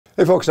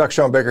Hey folks, Dr.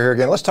 Sean Baker here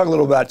again. Let's talk a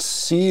little about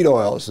seed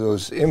oils,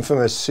 those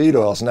infamous seed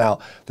oils. Now,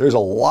 there's a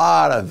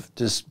lot of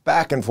just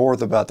back and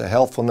forth about the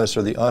healthfulness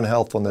or the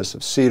unhealthfulness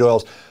of seed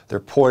oils. They're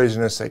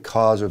poisonous, they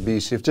cause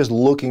obesity. If just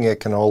looking at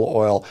canola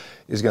oil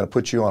is going to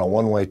put you on a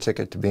one-way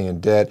ticket to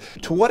being dead.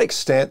 To what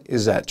extent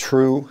is that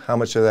true? How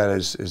much of that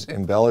is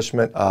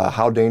embellishment?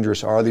 How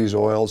dangerous are these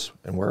oils?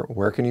 And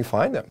where can you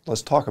find them?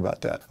 Let's talk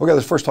about that. Okay,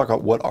 let's first talk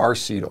about what are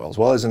seed oils.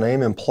 Well, as the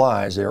name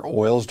implies, they're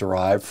oils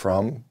derived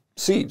from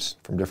seeds,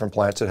 from different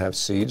plants that have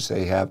seeds.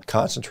 They have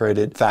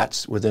concentrated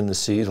fats within the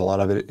seeds. A lot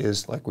of it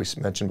is, like we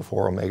mentioned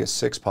before,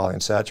 omega-6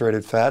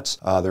 polyunsaturated fats.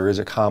 There is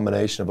a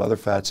combination of other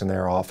fats in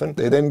there often.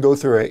 They then go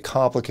through a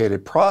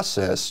complicated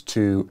process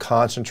to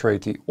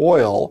concentrate the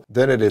oil.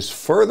 Then it is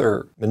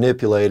further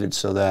manipulated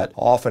so that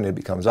often it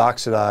becomes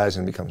oxidized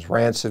and becomes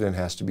rancid and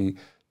has to be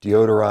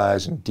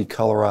deodorized and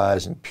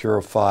decolorized and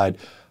purified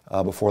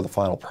before the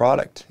final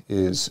product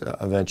is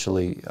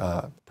eventually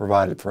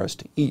provided for us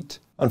to eat.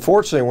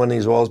 Unfortunately, when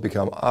these oils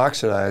become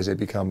oxidized, they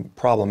become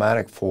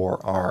problematic for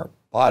our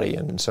body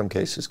and in some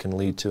cases can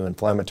lead to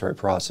inflammatory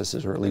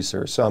processes, or at least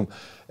there is some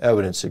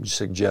evidence to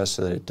suggest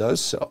that it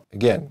does so.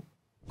 Again,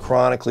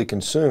 chronically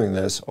consuming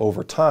this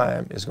over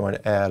time is going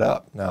to add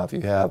up. Now, if you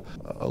have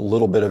a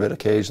little bit of it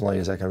occasionally,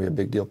 is that going to be a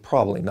big deal?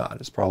 Probably not.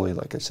 It's probably,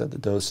 like I said, the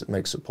dose that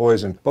makes the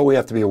poison. But we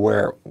have to be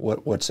aware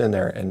what's in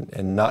there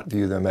and not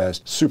view them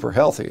as super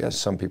healthy, as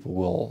some people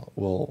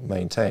will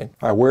maintain.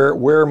 All right,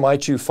 where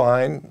might you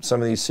find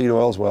some of these seed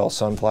oils? Well,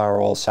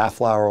 sunflower oil,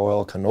 safflower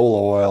oil,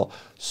 canola oil,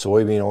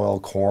 soybean oil,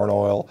 corn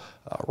oil,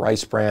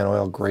 rice bran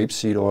oil,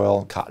 grapeseed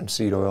oil,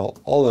 cottonseed oil.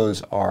 All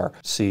those are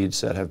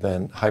seeds that have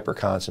been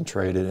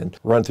hyper-concentrated and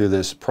run through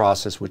this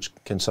process, which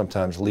can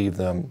sometimes leave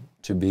them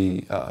to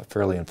be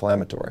fairly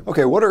inflammatory.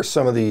 Okay, what are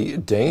some of the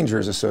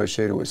dangers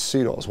associated with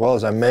seed oils? Well,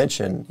 as I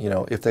mentioned,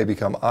 if they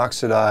become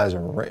oxidized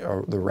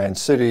or the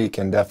rancidity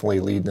can definitely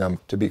lead them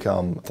to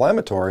become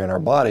inflammatory in our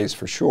bodies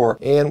for sure.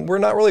 And we're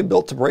not really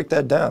built to break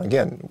that down.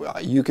 Again,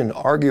 you can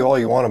argue all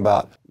you want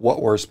about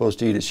what we're supposed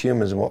to eat as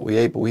humans and what we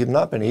ate, but we have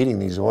not been eating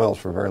these oils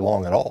for very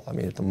long at all. I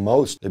mean, at the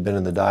most, they've been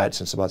in the diet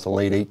since about the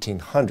late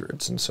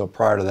 1800s. And so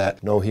prior to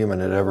that, no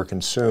human had ever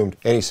consumed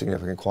any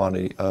significant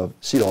quantity of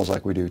seed oils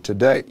like we do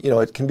today.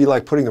 It can be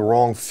like putting the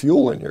wrong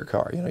fuel in your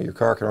car. Your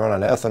car can run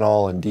on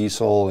ethanol and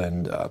diesel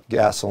and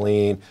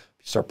gasoline.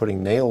 You start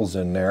putting nails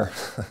in there,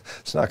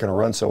 it's not going to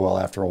run so well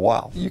after a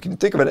while. You can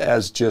think of it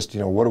as just,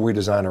 what are we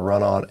designed to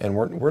run on? And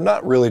we're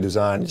not really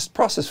designed, just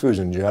processed foods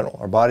in general.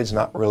 Our body's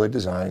not really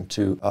designed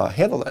to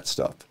handle that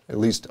stuff, at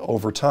least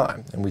over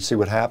time. And we see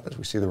what happens.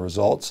 We see the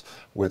results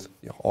with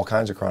all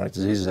kinds of chronic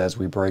diseases as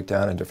we break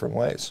down in different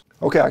ways.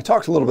 Okay, I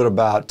talked a little bit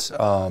about,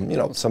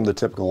 some of the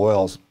typical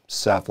oils,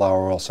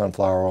 safflower oil,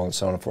 sunflower oil, and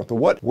so on and forth.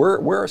 But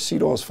where are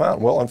seed oils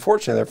found? Well,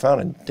 unfortunately, they're found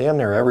in damn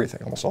near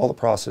everything. Almost all the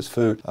processed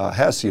food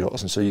has seed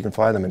oils, and so you can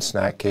find them in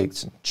snack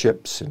cakes and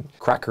chips and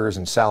crackers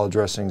and salad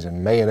dressings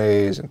and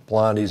mayonnaise and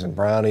blondies and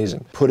brownies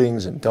and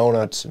puddings and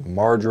donuts and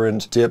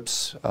margarines,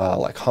 dips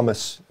like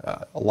hummus.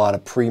 A lot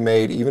of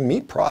pre-made, even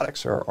meat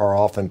products are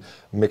often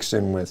mixed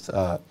in with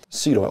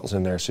seed oils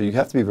in there, so you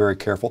have to be very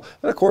careful.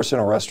 And of course, in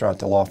a restaurant,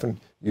 they'll often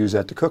use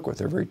that to cook with.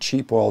 They're very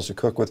cheap oils to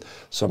cook with.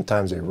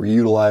 Sometimes they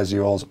reutilize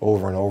the oils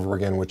over and over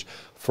again, which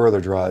further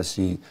drives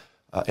the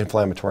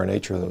inflammatory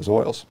nature of those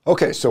oils.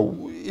 Okay,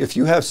 so if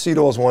you have seed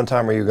oils one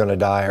time, are you going to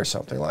die or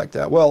something like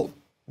that? Well,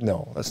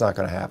 no, that's not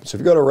going to happen. So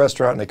if you go to a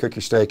restaurant and they cook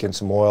your steak in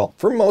some oil,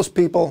 for most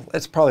people,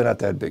 it's probably not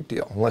that big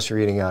deal, unless you're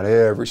eating out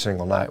every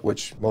single night,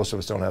 which most of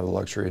us don't have the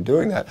luxury of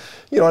doing that.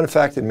 And in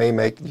fact, it may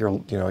make your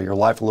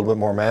life a little bit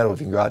more manageable if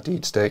you can go out to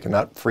eat steak and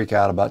not freak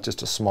out about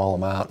just a small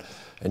amount,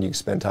 and you can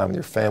spend time with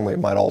your family. It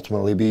might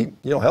ultimately be,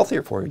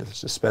 healthier for you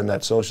to spend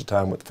that social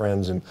time with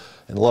friends and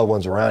loved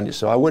ones around you.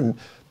 So I wouldn't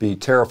be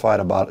terrified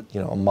about,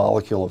 a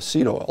molecule of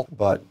seed oil,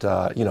 but,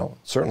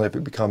 certainly if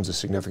it becomes a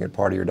significant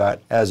part of your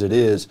diet, as it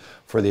is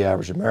for the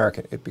average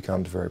American, it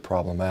becomes very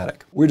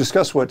problematic. We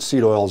discussed what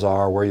seed oils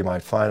are, where you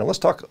might find them. Let's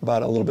talk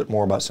about a little bit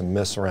more about some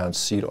myths around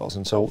seed oils.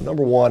 And so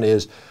number one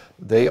is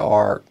they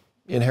are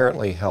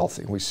inherently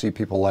healthy. We see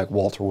people like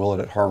Walter Willett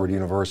at Harvard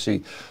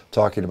University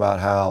talking about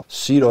how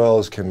seed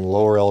oils can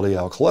lower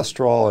LDL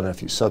cholesterol, and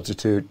if you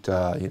substitute,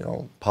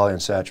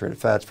 polyunsaturated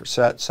fats for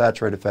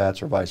saturated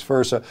fats or vice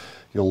versa,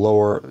 you'll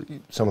lower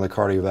some of the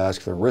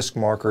cardiovascular risk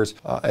markers,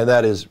 and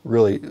that is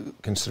really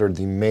considered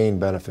the main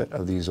benefit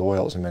of these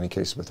oils in many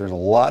cases. But there's a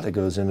lot that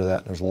goes into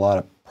that, and there's a lot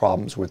of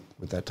problems with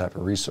that type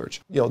of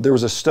research. There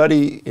was a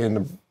study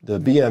in the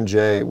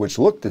BMJ which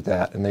looked at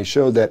that, and they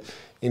showed that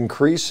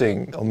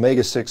increasing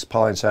omega-6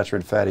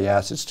 polyunsaturated fatty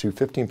acids to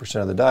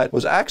 15% of the diet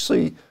was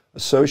actually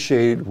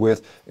associated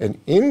with an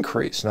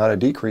increase, not a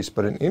decrease,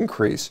 but an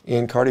increase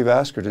in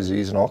cardiovascular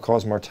disease and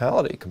all-cause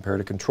mortality compared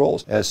to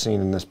controls, as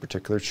seen in this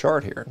particular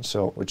chart here. And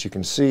so what you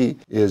can see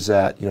is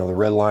that, the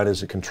red line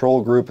is a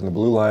control group and the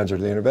blue lines are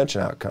the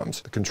intervention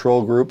outcomes. The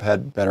control group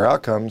had better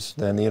outcomes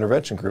than the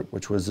intervention group,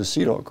 which was the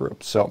seed oil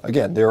group. So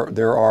again,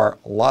 there are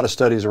a lot of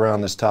studies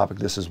around this topic.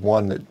 This is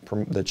one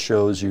that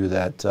shows you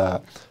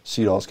that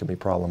seed oils can be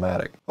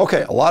problematic.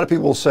 Okay, a lot of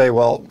people will say,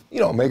 well,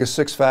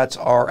 omega-6 fats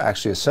are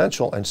actually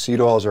essential and seed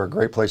oils are a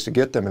great place to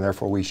get them, and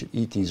therefore we should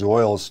eat these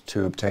oils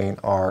to obtain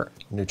our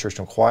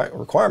nutritional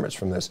requirements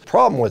from this. The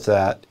problem with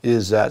that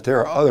is that there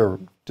are other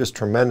just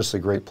tremendously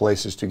great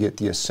places to get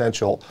the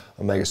essential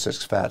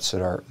omega-6 fats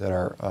that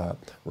are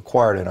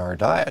required in our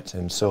diet.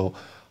 And so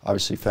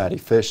obviously fatty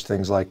fish,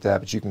 things like that,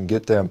 but you can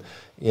get them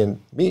in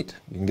meat.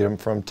 You can get them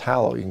from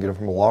tallow. You can get them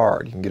from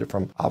lard. You can get it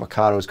from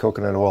avocados,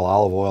 coconut oil,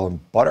 olive oil,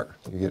 and butter.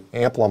 You get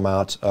ample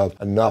amounts of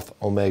enough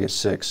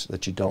omega-6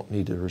 that you don't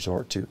need to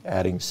resort to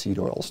adding seed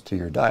oils to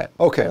your diet.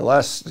 Okay,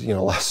 last thing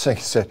I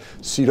said,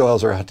 seed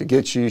oils are out to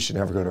get you. You should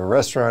never go to a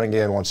restaurant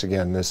again. Once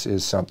again, this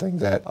is something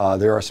that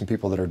there are some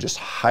people that are just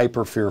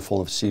hyper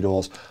fearful of seed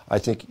oils. I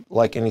think,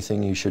 like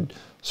anything, you should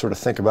sort of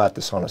think about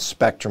this on a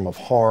spectrum of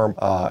harm.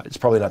 It's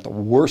probably not the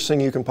worst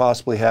thing you can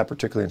possibly have,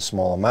 particularly in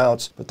small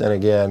amounts. But then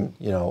again,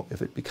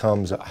 if it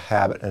becomes a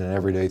habit and an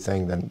everyday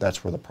thing, then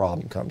that's where the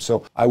problem comes.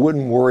 So I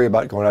wouldn't worry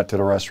about going out to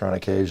the restaurant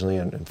occasionally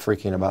and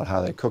freaking about how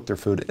they cook their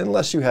food,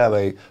 unless you have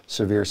a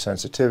severe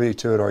sensitivity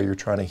to it, or you're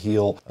trying to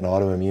heal an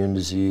autoimmune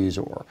disease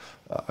or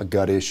a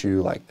gut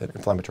issue like an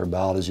inflammatory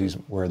bowel disease,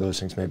 where those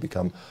things may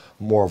become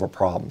more of a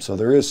problem. So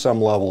there is some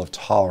level of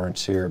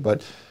tolerance here,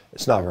 but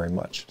it's not very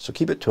much. So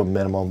keep it to a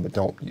minimum, but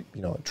don't,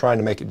 trying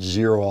to make it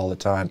zero all the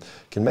time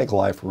can make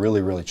life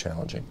really, really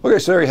challenging. Okay,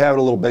 so there you have it,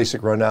 a little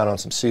basic rundown on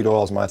some seed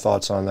oils, my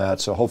thoughts on that.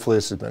 So hopefully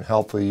this has been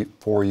helpful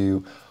for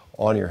you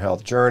on your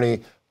health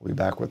journey. We'll be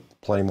back with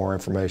plenty more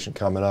information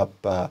coming up.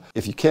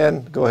 If you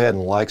can, go ahead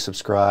and like,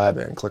 subscribe,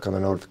 and click on the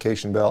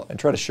notification bell, and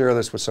try to share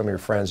this with some of your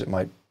friends that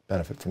might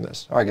benefit from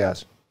this. All right,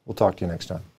 guys, we'll talk to you next time.